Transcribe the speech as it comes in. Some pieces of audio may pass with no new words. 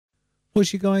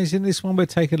What's you guys, in this one we're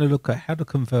taking a look at how to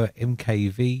convert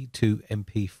MKV to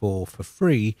MP4 for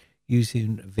free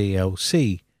using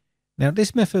VLC. Now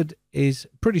this method is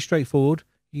pretty straightforward.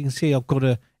 You can see I've got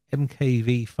a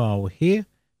MKV file here.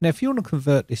 Now if you want to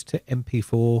convert this to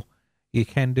MP4, you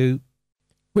can do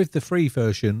with the free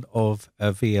version of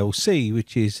VLC,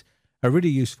 which is a really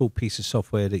useful piece of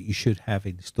software that you should have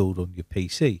installed on your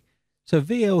PC. So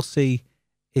VLC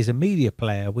is a media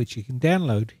player which you can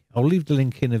download. I'll leave the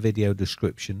link in the video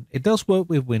description. It does work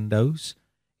with Windows.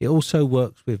 It also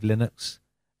works with Linux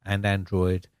and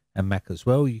Android and Mac as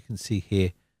well. You can see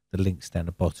here the links down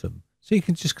the bottom. So you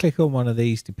can just click on one of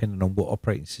these depending on what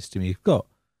operating system you've got.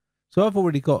 So I've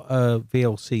already got a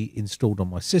VLC installed on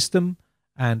my system,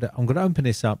 and I'm going to open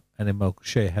this up and then I'll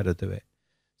show you how to do it.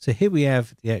 So here we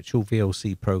have the actual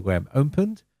VLC program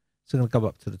opened. So I'm going to go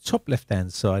up to the top left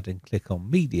hand side and click on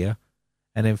Media.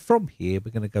 And then from here,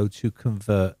 we're going to go to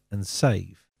Convert and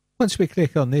Save. Once we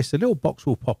click on this, a little box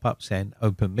will pop up saying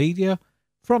Open Media.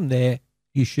 From there,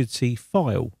 you should see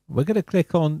File. We're going to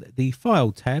click on the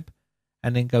File tab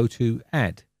and then go to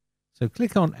Add. So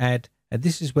click on Add, and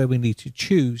this is where we need to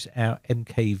choose our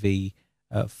MKV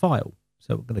file.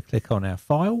 So we're going to click on our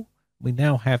file. We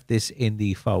now have this in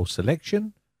the file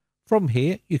selection. From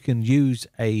here, you can use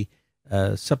a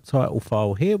subtitle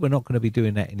file here. We're not going to be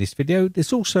doing that in this video.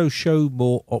 There's also show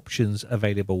more options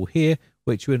available here,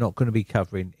 which we're not going to be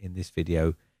covering in this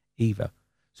video either.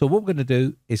 So what we're going to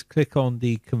do is click on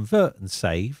the Convert and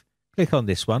Save. Click on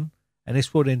this one, and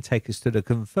this will then take us to the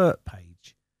Convert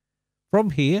page. From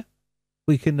here,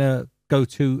 we can go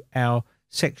to our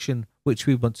section which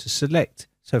we want to select.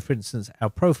 So for instance, our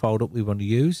profile that we want to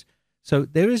use. So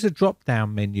there is a drop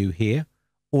down menu here,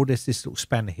 or there's this little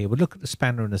spanner here. We'll look at the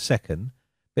spanner in a second,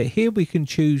 but here we can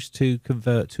choose to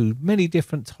convert to many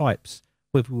different types,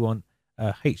 whether we want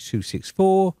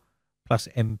H.264 plus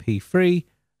MP3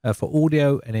 for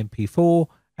audio and MP4,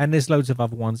 and there's loads of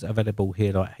other ones available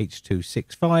here like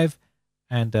H.265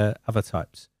 and other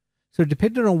types. So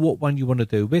depending on what one you want to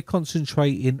do, we're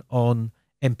concentrating on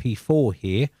MP4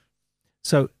 here.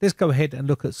 So let's go ahead and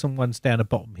look at some ones down the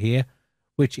bottom here,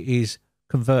 which is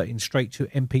converting straight to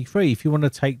MP3. If you want to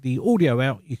take the audio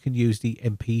out, you can use the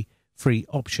MP3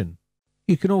 option.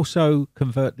 You can also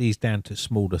convert these down to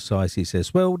smaller sizes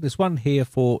as well. There's one here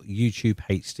for YouTube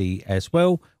HD as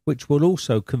well, which will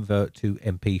also convert to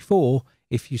MP4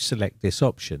 if you select this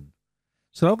option.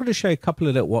 So I'm going to show you a couple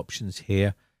of little options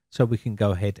here so we can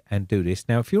go ahead and do this.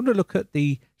 Now, if you want to look at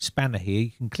the spanner here,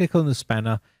 you can click on the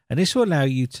spanner and this will allow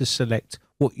you to select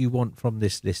what you want from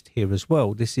this list here as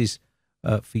well. This is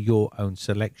for your own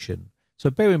selection. So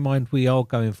bear in mind, we are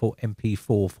going for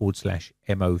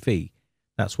MP4/MOV.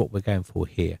 That's what we're going for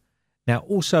here. Now,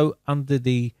 also under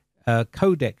the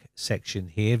codec section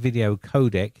here, video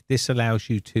codec, this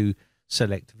allows you to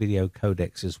select video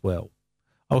codecs as well.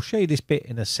 I'll show you this bit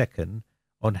in a second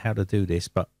on how to do this,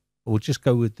 but we'll just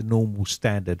go with the normal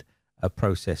standard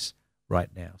process right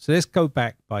now. So let's go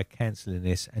back by cancelling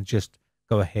this and just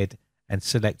go ahead and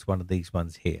select one of these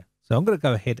ones here. So I'm going to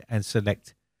go ahead and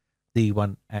select the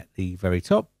one at the very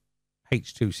top,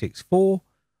 H.264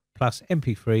 plus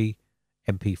MP3,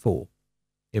 MP4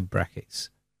 in brackets.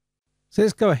 So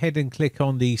let's go ahead and click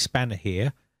on the spanner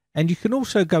here. And you can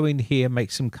also go in here and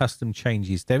make some custom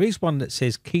changes. There is one that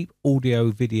says keep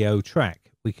audio video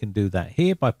track. We can do that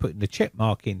here by putting the check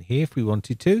mark in here if we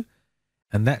wanted to.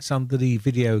 And that's under the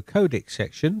video codec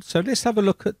section. So let's have a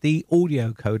look at the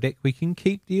audio codec. We can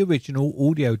keep the original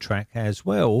audio track as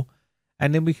well.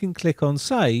 And then we can click on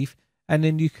save, and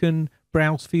then you can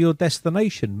browse for your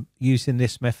destination using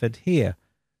this method here.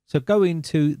 So go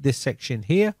into this section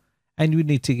here and you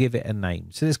need to give it a name.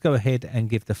 So let's go ahead and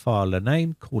give the file a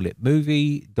name, call it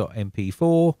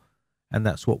movie.mp4, and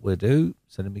that's what we'll do.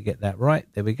 So let me get that right.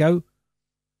 There we go.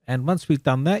 And once we've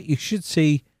done that, you should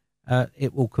see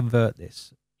it will convert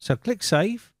this. So click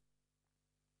save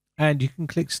and you can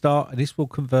click start, and this will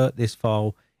convert this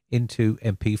file into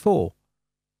MP4.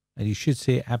 And you should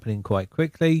see it happening quite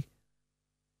quickly.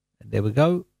 And there we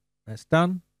go. That's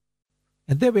done.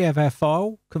 And there we have our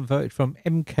file converted from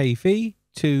MKV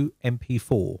to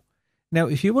MP4. Now,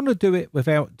 if you want to do it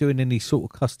without doing any sort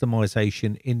of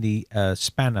customization in the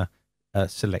spanner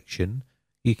selection,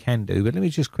 you can do. But let me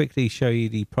just quickly show you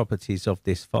the properties of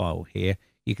this file here.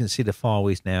 You can see the file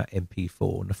is now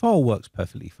MP4 and the file works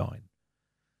perfectly fine.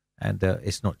 And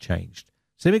it's not changed.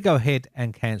 So let me go ahead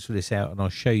and cancel this out, and I'll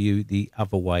show you the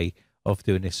other way of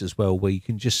doing this as well, where you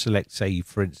can just select, say,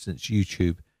 for instance,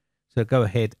 YouTube. So go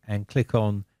ahead and click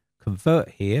on Convert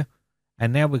here.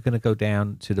 And now we're going to go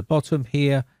down to the bottom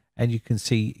here, and you can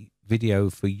see video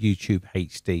for YouTube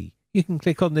HD. You can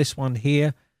click on this one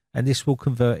here, and this will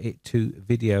convert it to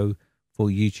video for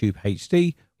YouTube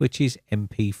HD, which is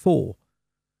MP4.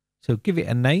 So give it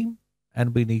a name,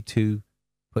 and we need to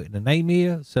put in a name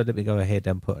here. So let me go ahead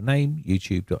and put a name,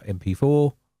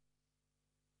 youtube.mp4.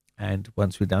 And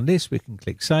once we've done this, we can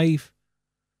click save,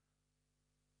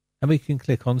 and we can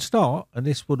click on start, and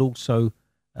this would also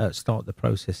start the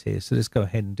process here. So let's go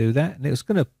ahead and do that, and it's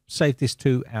going to save this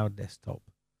to our desktop.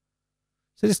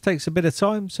 So this takes a bit of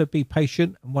time, so be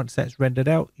patient, and once that's rendered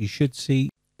out, you should see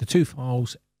the two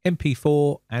files,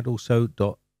 MP4 and also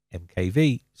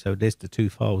 .mkv. So there's the two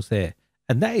files there,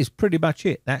 and that is pretty much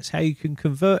it. That's how you can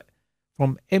convert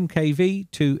from MKV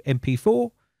to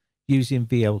MP4 using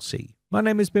VLC. My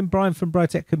name has been Brian from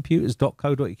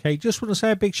briteccomputers.co.uk. Just want to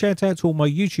say a big shout out to all my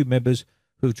YouTube members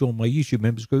who have joined my YouTube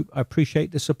members group. I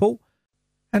appreciate the support.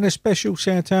 And a special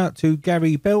shout out to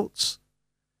Gary Belts,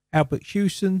 Albert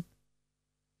Hewson,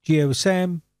 Geo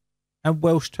Sam, and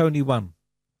Welsh Tony 1.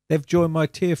 They've joined my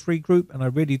tier 3 group, and I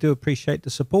really do appreciate the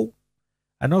support.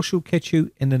 And I shall catch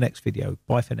you in the next video.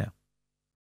 Bye for now.